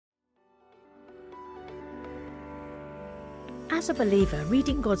As a believer,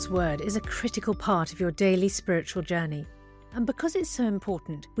 reading God's Word is a critical part of your daily spiritual journey. And because it's so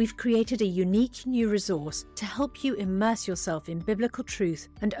important, we've created a unique new resource to help you immerse yourself in biblical truth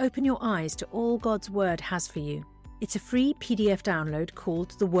and open your eyes to all God's Word has for you. It's a free PDF download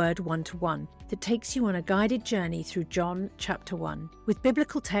called The Word 1-to-1 that takes you on a guided journey through John chapter 1. With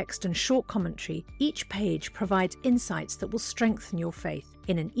biblical text and short commentary, each page provides insights that will strengthen your faith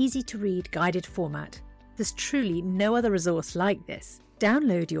in an easy-to-read guided format. There's truly no other resource like this.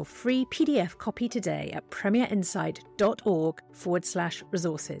 Download your free PDF copy today at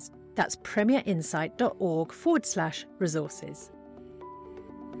premierinsight.org/resources. That's premierinsight.org/resources.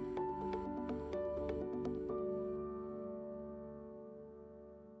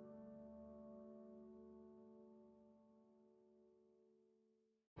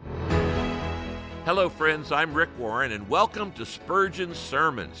 Hello friends, I'm Rick Warren and welcome to Spurgeon's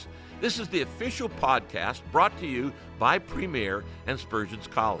Sermons. This is the official podcast brought to you by Premier and Spurgeon's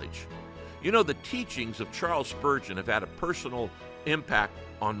College. You know, the teachings of Charles Spurgeon have had a personal impact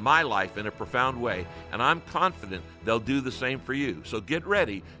on my life in a profound way, and I'm confident they'll do the same for you. So get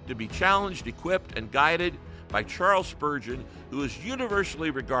ready to be challenged, equipped, and guided by Charles Spurgeon, who is universally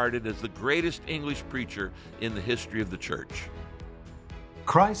regarded as the greatest English preacher in the history of the church.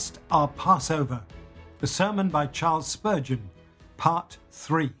 Christ our Passover, a sermon by Charles Spurgeon, Part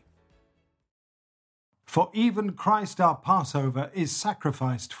 3. For even Christ our Passover is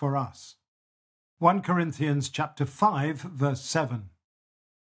sacrificed for us. 1 Corinthians chapter 5, verse 7.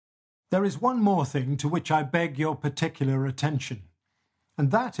 There is one more thing to which I beg your particular attention,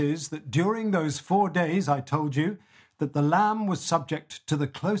 and that is that during those 4 days I told you that the Lamb was subject to the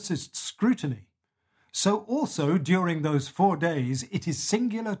closest scrutiny, so also during those 4 days it is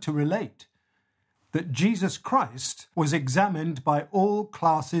singular to relate that Jesus Christ was examined by all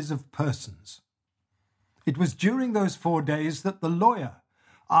classes of persons. It was during those 4 days that the lawyer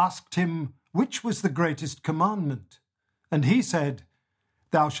asked him which was the greatest commandment, and he said,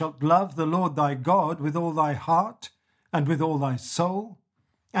 "Thou shalt love the Lord thy God with all thy heart, and with all thy soul,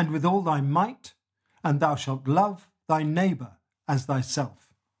 and with all thy might, and thou shalt love thy neighbour as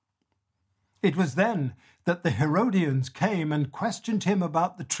thyself." It was then that the Herodians came and questioned him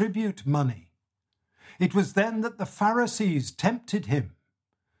about the tribute money. It was then that the Pharisees tempted him.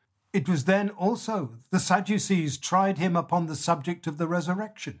 It was then also the Sadducees tried him upon the subject of the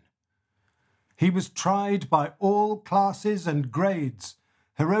resurrection. He was tried by all classes and grades,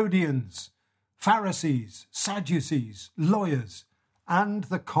 Herodians, Pharisees, Sadducees, lawyers, and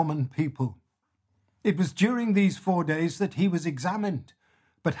the common people. It was during these 4 days that he was examined.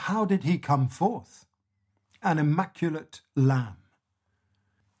 But how did he come forth? An immaculate lamb.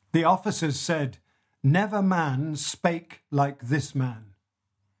 The officers said, "Never man spake like this man."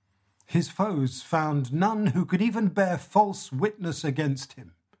 His foes found none who could even bear false witness against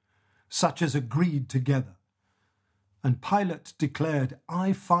him, such as agreed together. And Pilate declared,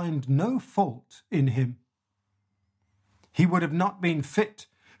 "I find no fault in him." He would have not been fit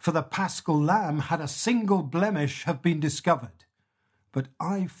for the paschal lamb had a single blemish have been discovered. But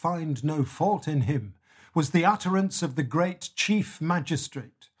 "I find no fault in him" was the utterance of the great chief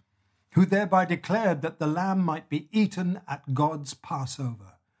magistrate, who thereby declared that the lamb might be eaten at God's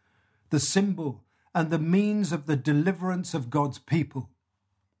Passover, the symbol and the means of the deliverance of God's people.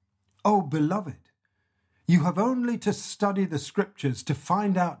 Oh, beloved, you have only to study the Scriptures to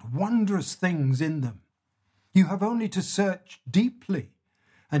find out wondrous things in them. You have only to search deeply,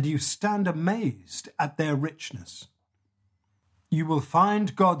 and you stand amazed at their richness. You will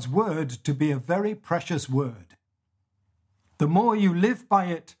find God's Word to be a very precious word. The more you live by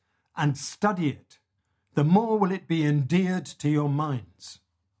it and study it, the more will it be endeared to your minds.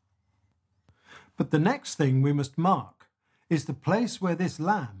 But the next thing we must mark is the place where this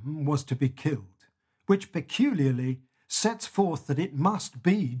lamb was to be killed, which peculiarly sets forth that it must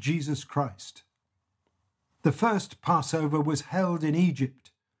be Jesus Christ. The first Passover was held in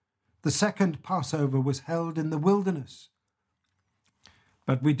Egypt. The second Passover was held in the wilderness.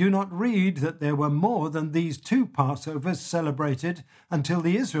 But we do not read that there were more than these 2 Passovers celebrated until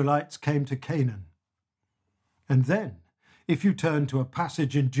the Israelites came to Canaan. And then, if you turn to a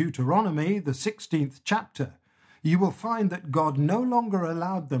passage in Deuteronomy, the 16th chapter, you will find that God no longer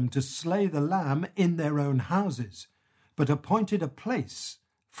allowed them to slay the lamb in their own houses, but appointed a place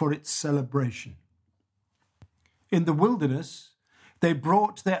for its celebration. In the wilderness, they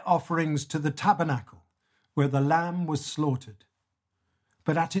brought their offerings to the tabernacle, where the lamb was slaughtered.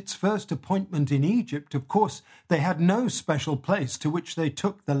 But at its first appointment in Egypt, of course, they had no special place to which they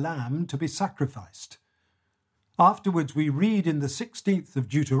took the lamb to be sacrificed. Afterwards, we read in the 16th of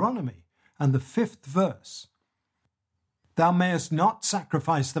Deuteronomy and the 5th verse, Thou mayest not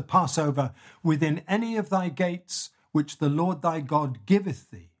sacrifice the Passover within any of thy gates which the Lord thy God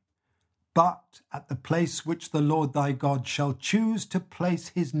giveth thee, but at the place which the Lord thy God shall choose to place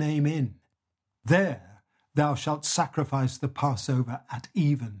his name in. There thou shalt sacrifice the Passover at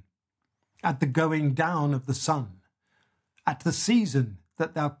even, at the going down of the sun, at the season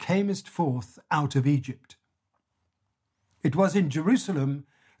that thou camest forth out of Egypt. It was in Jerusalem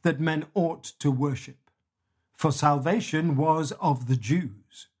that men ought to worship, for salvation was of the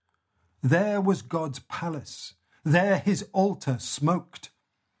Jews. There was God's palace, there his altar smoked,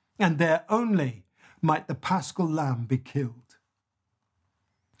 and there only might the paschal lamb be killed.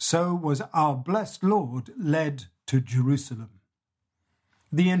 So was our blessed Lord led to Jerusalem.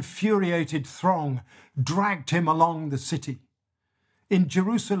 The infuriated throng dragged him along the city. In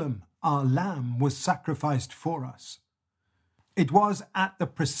Jerusalem, our lamb was sacrificed for us. It was at the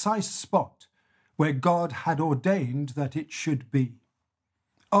precise spot where God had ordained that it should be.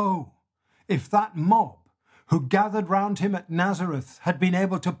 Oh, if that mob who gathered round him at Nazareth had been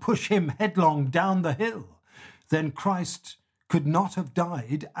able to push him headlong down the hill, then Christ could not have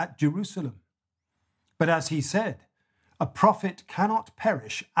died at Jerusalem. But as he said, a prophet cannot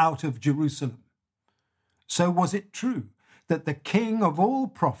perish out of Jerusalem. So was it true that the King of all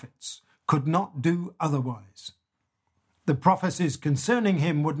prophets could not do otherwise. The prophecies concerning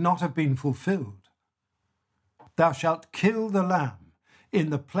him would not have been fulfilled. Thou shalt kill the lamb in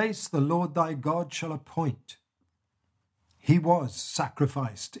the place the Lord thy God shall appoint. He was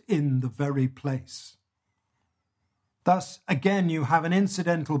sacrificed in the very place. Thus, again, you have an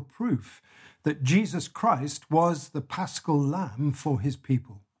incidental proof that Jesus Christ was the paschal lamb for his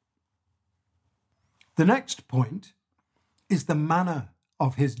people. The next point is the manner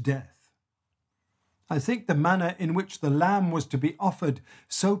of his death. I think the manner in which the lamb was to be offered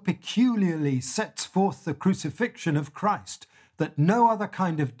so peculiarly sets forth the crucifixion of Christ that no other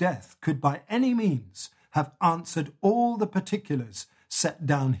kind of death could by any means have answered all the particulars set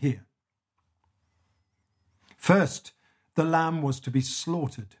down here. First, the lamb was to be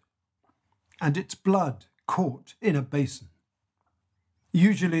slaughtered, and its blood caught in a basin.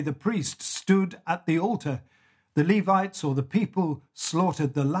 Usually the priest stood at the altar, the Levites or the people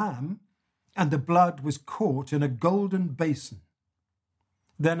slaughtered the lamb, and the blood was caught in a golden basin.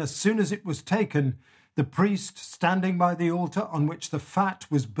 Then, as soon as it was taken, the priest, standing by the altar on which the fat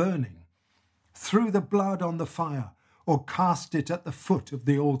was burning, threw the blood on the fire or cast it at the foot of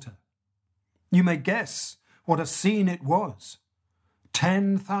the altar. You may guess what a scene it was.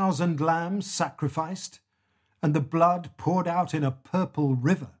 10,000 lambs sacrificed, and the blood poured out in a purple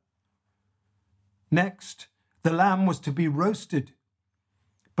river. Next, the lamb was to be roasted,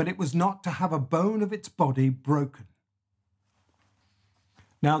 but it was not to have a bone of its body broken.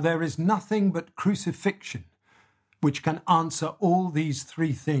 Now there is nothing but crucifixion which can answer all these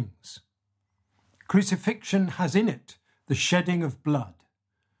three things. Crucifixion has in it the shedding of blood.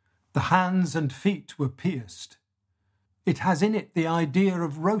 The hands and feet were pierced. It has in it the idea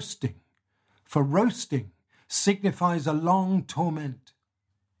of roasting, for roasting signifies a long torment.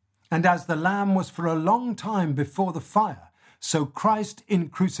 And as the lamb was for a long time before the fire, so Christ in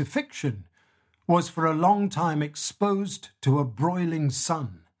crucifixion was for a long time exposed to a broiling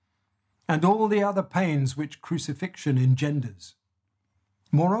sun, and all the other pains which crucifixion engenders.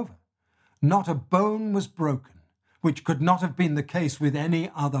 Moreover, not a bone was broken, which could not have been the case with any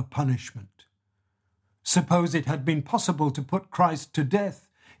other punishment. Suppose it had been possible to put Christ to death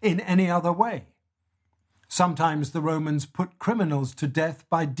in any other way. Sometimes the Romans put criminals to death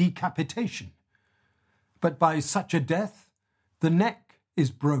by decapitation, but by such a death, the neck is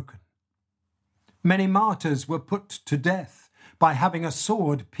broken. Many martyrs were put to death by having a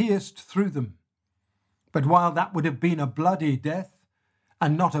sword pierced through them. But while that would have been a bloody death,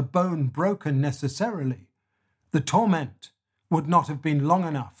 and not a bone broken necessarily, the torment would not have been long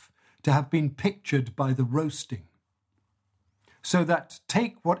enough to have been pictured by the roasting. So that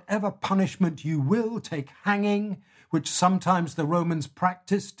take whatever punishment you will, take hanging, which sometimes the Romans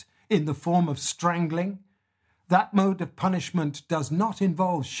practiced in the form of strangling, that mode of punishment does not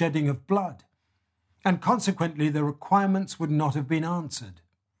involve shedding of blood, and consequently the requirements would not have been answered.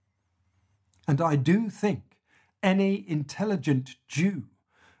 And I do think any intelligent Jew,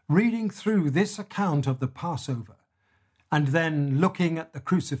 reading through this account of the Passover, and then looking at the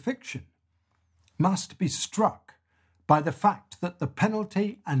crucifixion, must be struck by the fact that the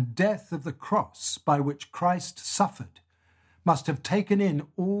penalty and death of the cross by which Christ suffered must have taken in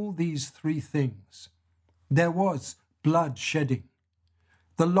all these three things. There was blood shedding,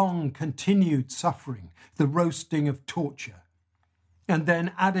 the long continued suffering, the roasting of torture, and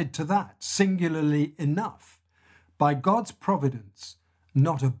then added to that, singularly enough, by God's providence,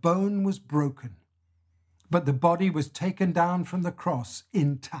 not a bone was broken, but the body was taken down from the cross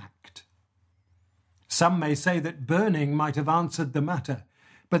intact. Some may say that burning might have answered the matter,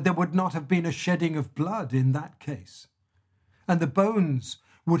 but there would not have been a shedding of blood in that case, and the bones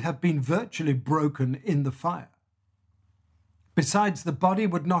would have been virtually broken in the fire. Besides, the body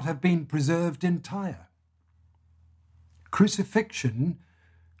would not have been preserved entire. Crucifixion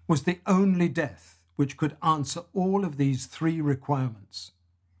was the only death which could answer all of these three requirements.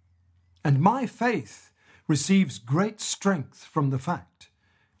 And my faith receives great strength from the fact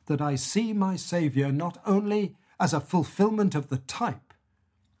that I see my Saviour not only as a fulfillment of the type,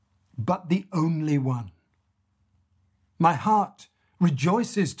 but the only one. My heart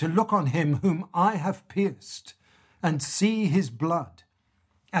rejoices to look on him whom I have pierced and see his blood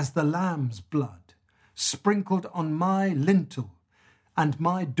as the Lamb's blood sprinkled on my lintel and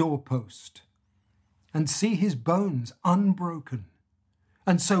my doorpost, and see his bones unbroken,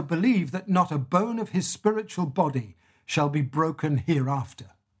 and so believe that not a bone of his spiritual body shall be broken hereafter.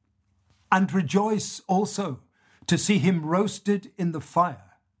 And rejoice also to see him roasted in the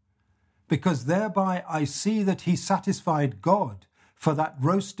fire, because thereby I see that he satisfied God for that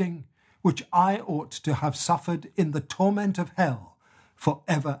roasting which I ought to have suffered in the torment of hell for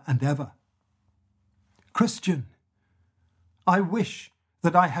ever and ever. Christian, I wish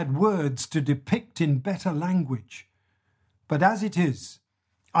that I had words to depict in better language, but as it is,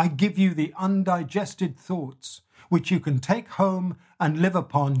 I give you the undigested thoughts which you can take home and live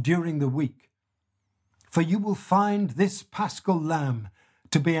upon during the week. For you will find this Paschal Lamb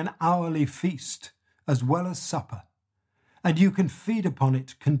to be an hourly feast as well as supper, and you can feed upon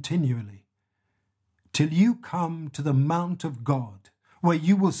it continually, till you come to the Mount of God, where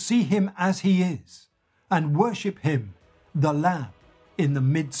you will see him as he is, and worship him, the Lamb, in the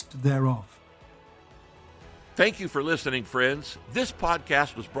midst thereof. Thank you for listening, friends. This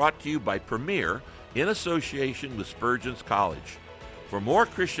podcast was brought to you by Premier in association with Spurgeon's College. For more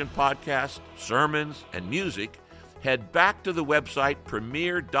Christian podcasts, sermons, and music, head back to the website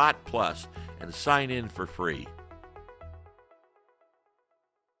premier.plus and sign in for free.